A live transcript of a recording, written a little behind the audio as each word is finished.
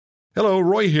Hello,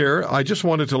 Roy here. I just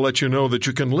wanted to let you know that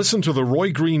you can listen to The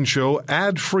Roy Green Show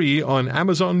ad-free on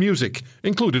Amazon Music,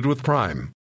 included with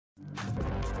Prime.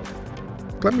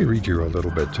 Let me read you a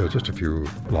little bit, just a few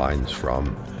lines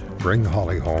from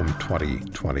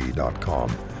BringHollyHome2020.com.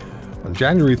 On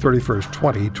January 31st,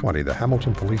 2020, the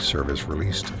Hamilton Police Service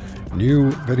released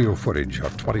new video footage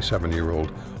of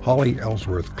 27-year-old Holly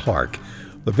Ellsworth Clark.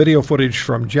 The video footage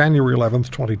from January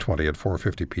 11th, 2020 at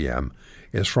 4:50 p.m.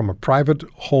 is from a private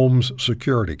home's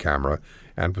security camera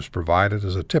and was provided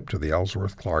as a tip to the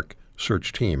Ellsworth Clark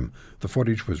search team. The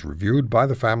footage was reviewed by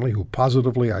the family, who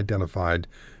positively identified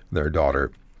their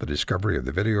daughter. The discovery of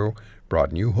the video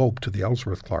brought new hope to the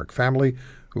Ellsworth Clark family,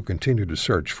 who continue to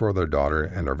search for their daughter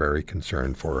and are very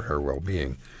concerned for her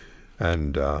well-being.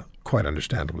 And quite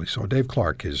understandably so. Dave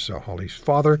Clark is Holly's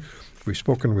father. We've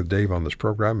spoken with Dave on this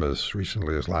program as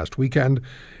recently as last weekend,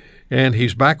 and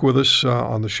he's back with us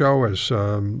on the show as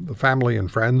the family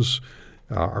and friends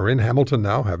are in Hamilton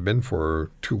now, have been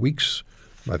for 2 weeks.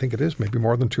 I think it is, maybe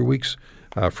more than 2 weeks,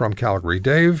 from Calgary.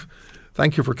 Dave,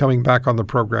 thank you for coming back on the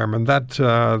program. And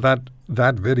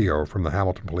that video from the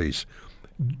Hamilton Police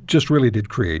just really did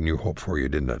create new hope for you,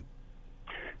 didn't it?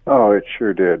 Oh, it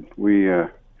sure did. We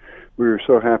were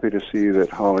so happy to see that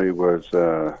Holly was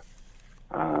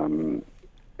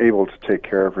able to take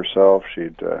care of herself.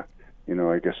 She'd, I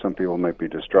guess some people might be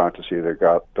distraught to see their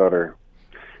daughter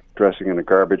dressing in a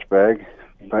garbage bag,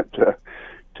 but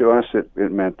to us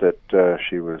it meant that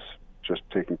she was just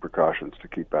taking precautions to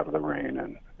keep out of the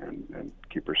rain and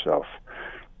keep herself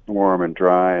warm and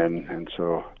dry, and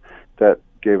so that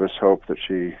gave us hope that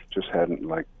she just hadn't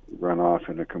run off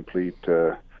in a complete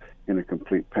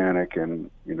panic and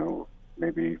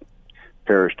maybe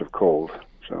perished of cold.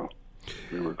 So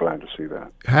we were glad to see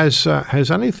that. Has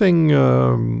anything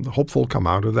hopeful come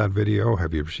out of that video?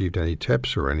 Have you received any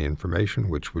tips or any information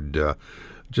which would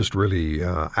just really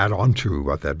add on to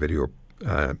what that video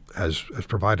has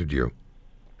provided you?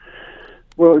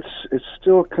 Well, it's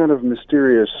still kind of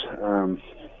mysterious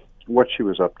what she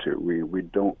was up to. We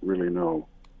don't really know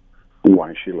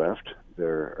why she left.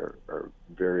 There are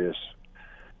various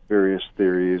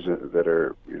theories that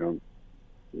are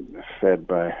fed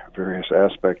by various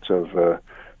aspects of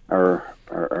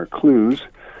our clues,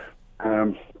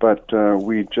 but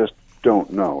we just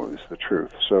don't know is the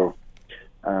truth. So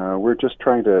we're just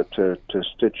trying to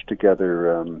stitch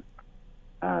together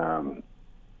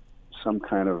some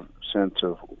kind of sense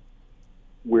of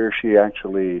where she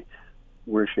actually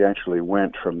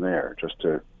went from there, just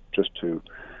to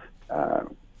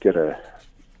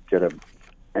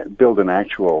build an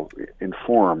actual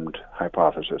informed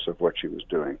hypothesis of what she was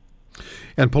doing.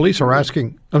 And police are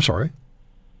asking, I'm sorry.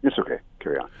 It's okay.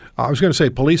 Carry on. I was going to say,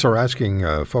 police are asking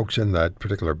folks in that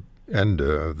particular end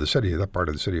of the city, that part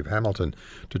of the city of Hamilton,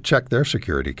 to check their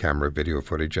security camera video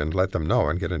footage and let them know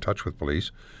and get in touch with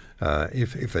police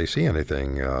if they see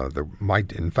anything that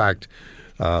might, in fact,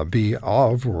 be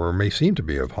of or may seem to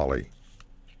be of Holly.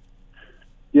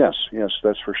 Yes,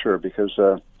 that's for sure, because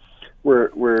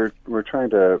we're trying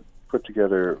to put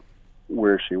together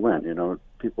where she went.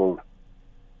 People,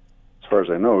 as far as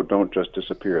I know, don't just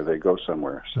disappear; they go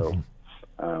somewhere. So,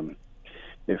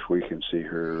 if we can see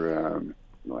her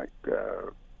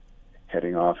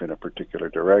heading off in a particular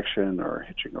direction or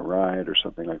hitching a ride or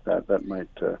something like that, that might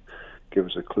give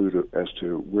us a clue as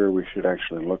to where we should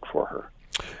actually look for her.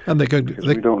 And we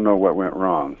don't know what went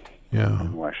wrong. Yeah.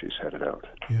 And why she's headed out.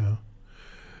 Yeah.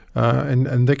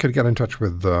 And they could get in touch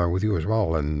with you as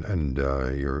well, and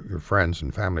your friends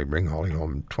and family.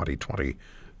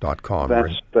 BringHollyHome2020.com.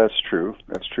 That's true.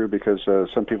 That's true, because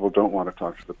some people don't want to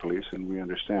talk to the police, and we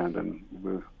understand. And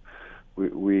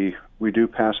we do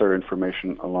pass our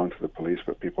information along to the police,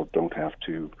 but people don't have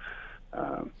to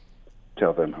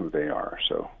tell them who they are.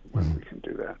 So we can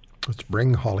do that. It's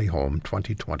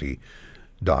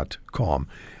BringHollyHome2020.com.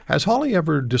 Has Holly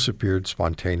ever disappeared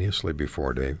spontaneously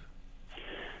before, Dave?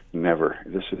 Never.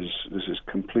 This is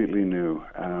completely new.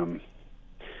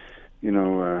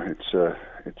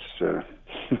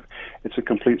 It's a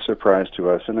complete surprise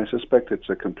to us, and I suspect it's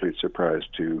a complete surprise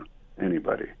to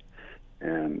anybody.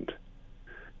 And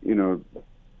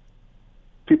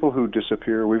people who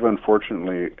disappear, we've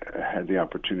unfortunately had the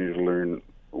opportunity to learn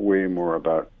way more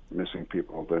about missing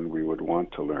people than we would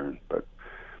want to learn. But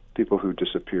people who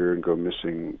disappear and go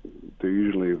missing, they're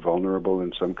usually vulnerable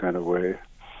in some kind of way.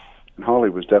 And Holly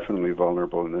was definitely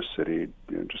vulnerable in this city,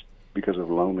 just because of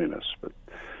loneliness. But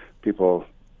people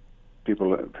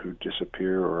who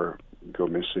disappear or go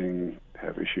missing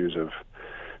have issues of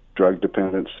drug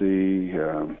dependency,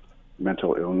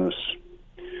 mental illness.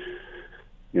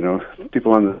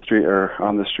 People on the street are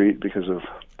on the street because of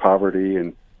poverty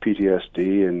and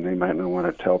PTSD, and they might not want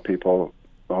to tell people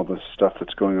all the stuff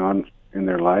that's going on in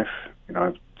their life. You know,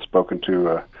 I've spoken to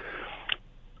a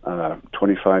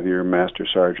 25-year master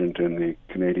sergeant in the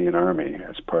Canadian Army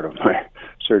as part of my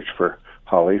search for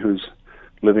Holly, who's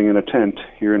living in a tent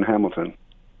here in Hamilton.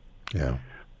 Yeah.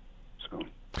 So,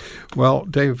 well,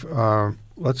 Dave,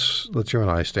 let's you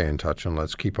and I stay in touch, and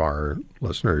let's keep our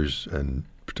listeners, and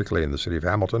particularly in the city of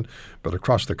Hamilton, but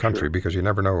across the country, because you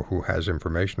never know who has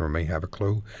information or may have a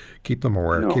clue. Keep them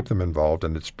aware, keep them involved,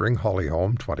 and it's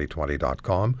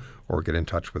bringhollyhome2020.com, or get in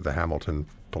touch with the Hamilton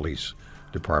Police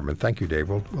Department. Thank you, Dave.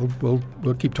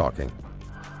 We'll keep talking.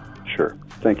 Sure.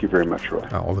 Thank you very much, Roy.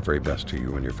 All the very best to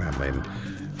you and your family, and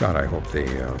God, I hope they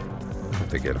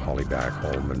get Holly back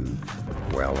home and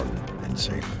well and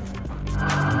safe.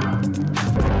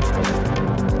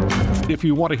 If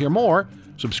you want to hear more,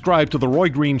 subscribe to The Roy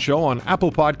Green Show on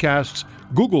Apple Podcasts,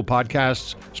 Google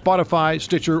Podcasts, Spotify,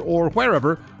 Stitcher, or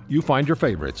wherever you find your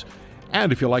favorites.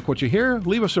 And if you like what you hear,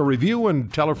 leave us a review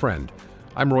and tell a friend.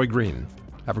 I'm Roy Green.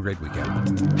 Have a great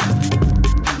weekend.